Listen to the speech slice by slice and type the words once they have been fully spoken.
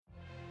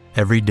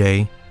Every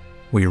day,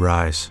 we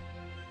rise,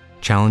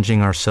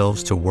 challenging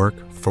ourselves to work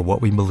for what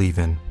we believe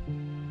in.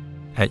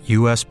 At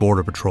U.S.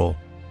 Border Patrol,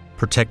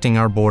 protecting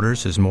our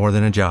borders is more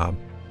than a job.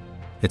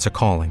 It's a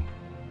calling.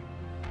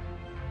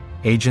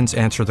 Agents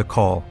answer the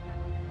call,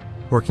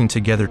 working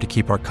together to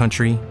keep our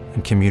country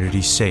and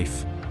communities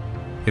safe.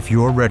 If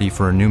you're ready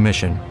for a new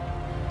mission,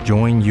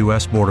 join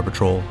U.S. Border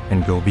Patrol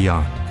and go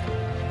beyond.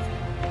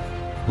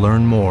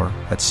 Learn more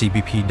at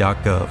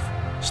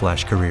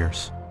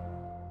cbp.gov/careers.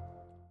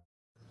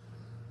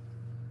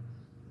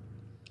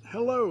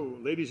 Hello,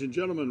 ladies and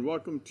gentlemen.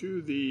 Welcome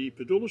to the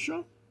Padula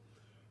Show.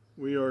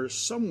 We are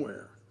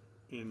somewhere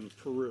in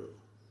Peru,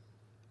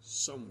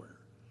 somewhere.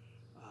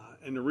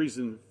 And the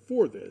reason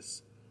for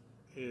this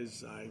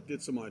is I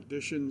did some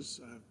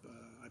auditions.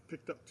 I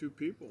picked up two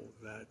people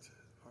that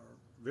are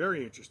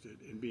very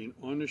interested in being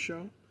on the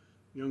show.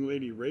 Young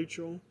lady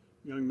Rachel,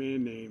 young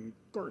man named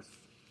Garth.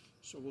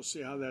 So we'll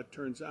see how that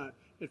turns out.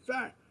 In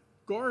fact,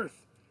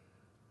 Garth,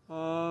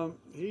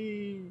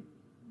 he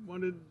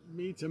wanted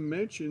me to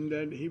mention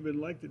that he would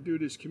like to do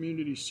this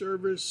community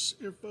service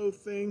info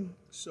thing.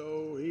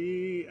 So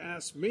he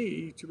asked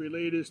me to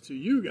relay this to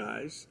you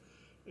guys.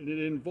 And it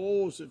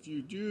involves if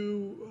you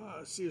do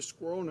see a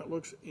squirrel and it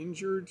looks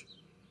injured,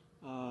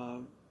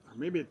 or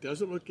maybe it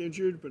doesn't look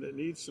injured, but it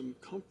needs some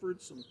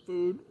comfort, some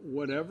food,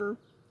 whatever.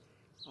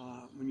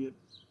 When you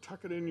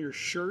tuck it in your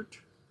shirt,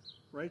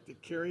 right, to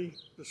carry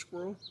the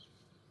squirrel,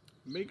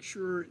 make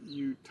sure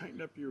you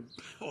tighten up your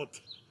belt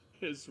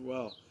as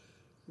well.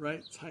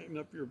 Right? Tighten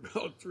up your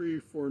belt 3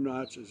 or 4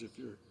 notches if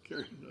you're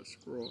carrying a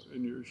squirrel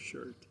in your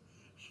shirt.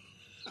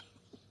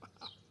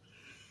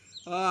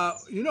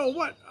 You know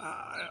what?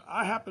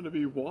 I happened to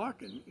be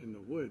walking in the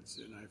woods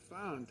and I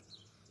found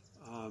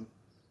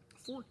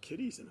 4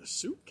 kitties in a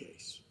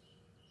suitcase.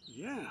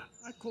 Yeah,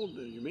 I called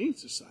the Humane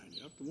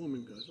Society up. The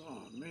woman goes,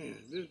 "Oh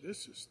man,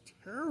 this is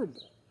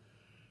terrible."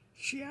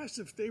 She asked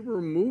if they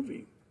were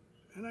moving.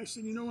 And I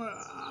said, "You know what?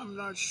 I'm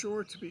not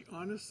sure, to be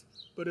honest,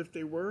 but if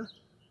they were,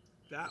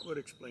 that would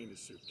explain the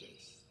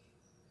suitcase."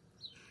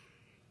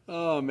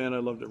 Oh man, I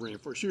love the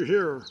rainforest. You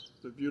hear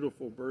the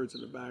beautiful birds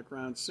in the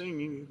background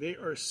singing. They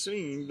are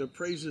singing the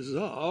praises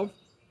of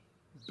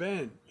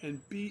Ben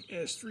and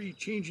BS3,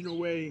 changing the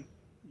way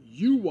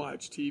you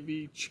watch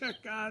TV.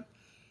 Check out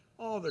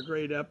all the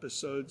great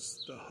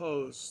episodes, the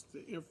hosts,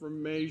 the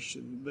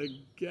information, the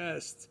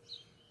guests.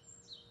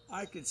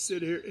 I could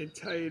sit here and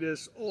tell you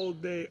this all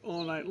day,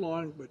 all night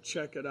long, but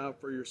check it out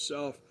for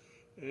yourself.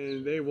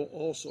 And they will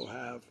also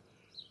have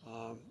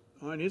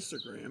on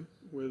Instagram,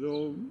 where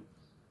they'll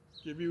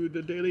give you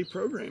the daily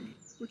programming,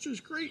 which is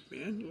great,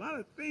 man. A lot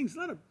of things, a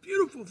lot of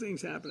beautiful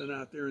things happening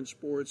out there in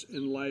sports,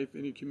 in life,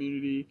 in the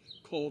community,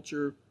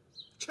 culture.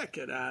 Check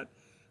it out.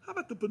 How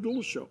about the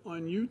Padula Show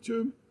on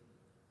YouTube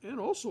and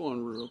also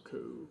on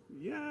Roku?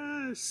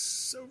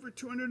 Yes, over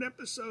 200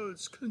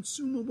 episodes.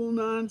 Consumable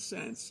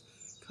nonsense.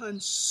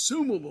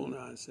 Consumable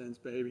nonsense,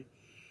 baby.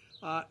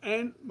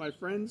 And my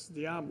friends,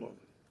 Diablo,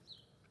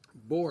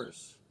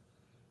 Boris,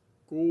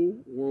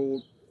 Cool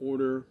World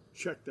Order,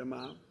 check them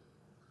out.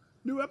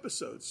 New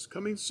episodes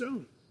coming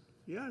soon.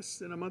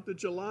 Yes, in the month of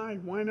July,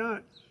 why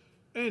not?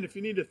 And if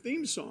you need a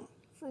theme song,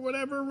 for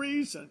whatever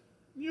reason,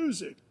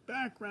 music,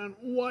 background,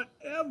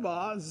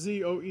 whatever,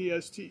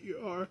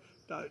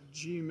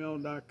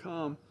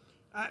 zoester.gmail.com,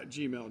 at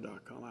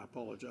gmail.com. I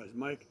apologize,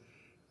 Mike,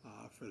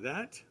 for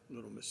that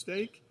little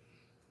mistake.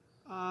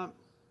 On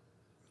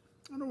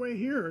the way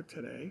here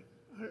today,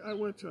 I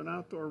went to an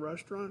outdoor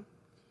restaurant,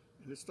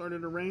 and it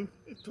started to rain.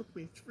 It took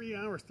me 3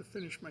 hours to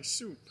finish my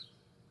soup.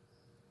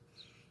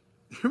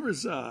 There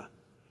was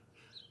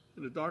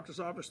in the doctor's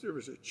office, there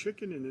was a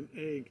chicken and an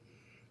egg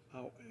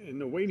in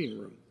the waiting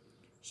room.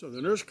 So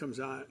the nurse comes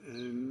out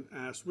and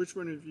asks, "Which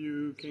one of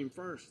you came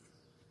first?"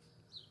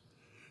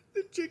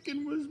 The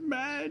chicken was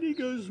mad. He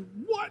goes,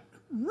 "What?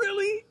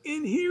 Really?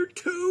 In here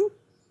too?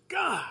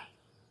 God!"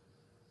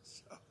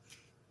 So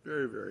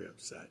very, very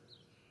upset.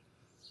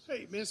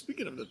 Hey, man,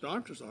 speaking of the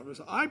doctor's office,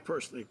 I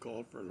personally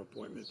called for an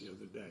appointment the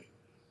other day.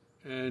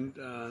 And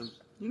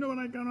you know what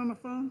I got on the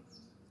phone?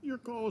 Your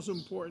call is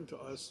important to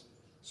us,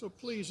 so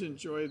please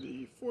enjoy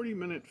the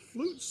 40-minute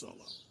flute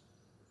solo.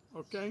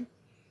 Okay?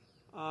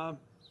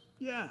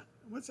 Yeah,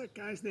 what's that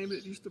guy's name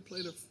that used to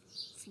play the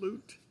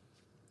flute?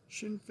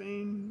 Sinn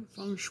Fein,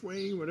 Feng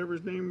Shui, whatever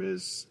his name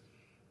is.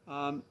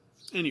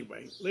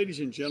 Anyway,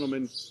 ladies and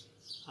gentlemen,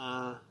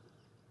 I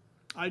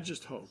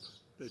just hope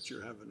that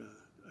you're having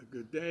a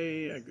good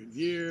day, a good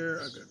year,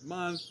 a good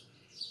month.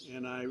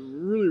 And I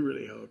really,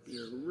 really hope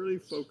you're really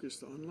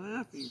focused on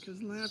laughing,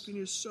 because laughing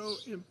is so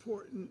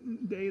important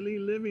in daily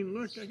living.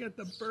 Look, I got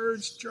the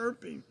birds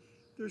chirping.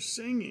 They're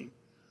singing,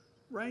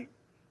 right?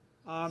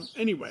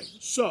 Anyway,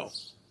 so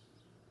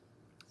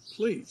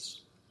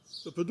please,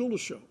 the Padula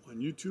Show on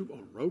YouTube,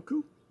 on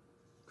Roku.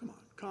 Come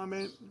on,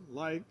 comment,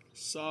 like,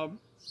 sub.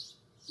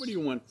 What do you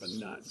want for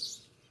nothing?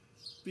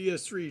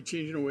 BS3,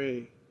 changing the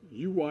way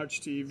you watch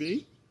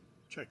TV.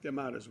 Check them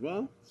out as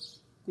well.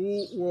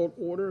 Cool World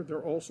Order,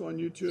 they're also on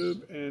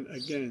YouTube. And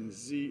again,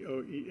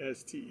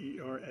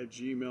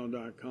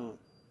 zoester@gmail.com.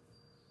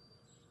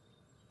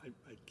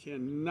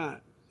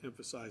 cannot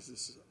emphasize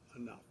this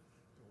enough.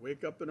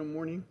 Wake up in the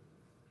morning,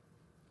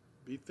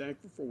 be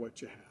thankful for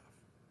what you have.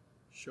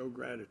 Show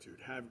gratitude,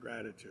 have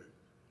gratitude.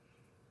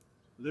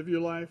 Live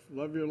your life,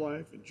 love your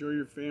life, enjoy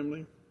your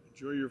family,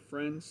 enjoy your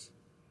friends.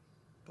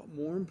 But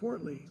more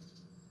importantly,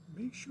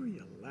 make sure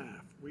you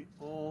laugh. We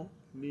all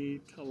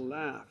need to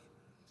laugh.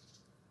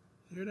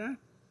 Hear that?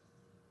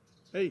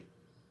 Hey,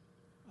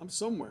 I'm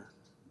somewhere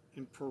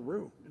in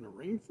Peru, in a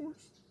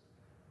rainforest?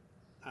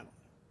 I don't know.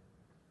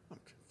 I'm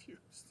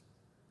confused.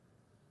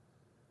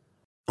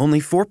 Only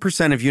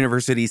 4% of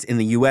universities in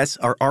the U.S.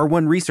 are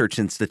R1 research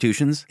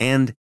institutions,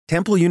 and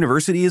Temple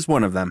University is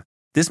one of them.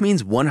 This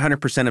means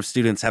 100% of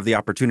students have the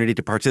opportunity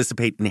to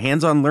participate in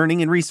hands-on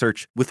learning and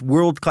research with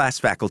world-class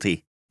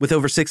faculty. With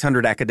over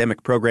 600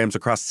 academic programs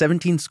across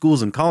 17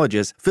 schools and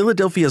colleges,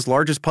 Philadelphia's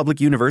largest public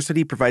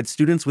university provides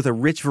students with a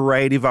rich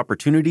variety of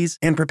opportunities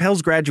and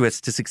propels graduates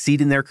to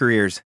succeed in their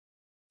careers.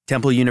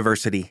 Temple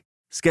University.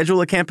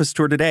 Schedule a campus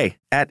tour today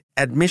at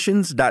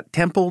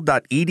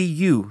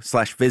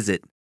admissions.temple.edu/visit.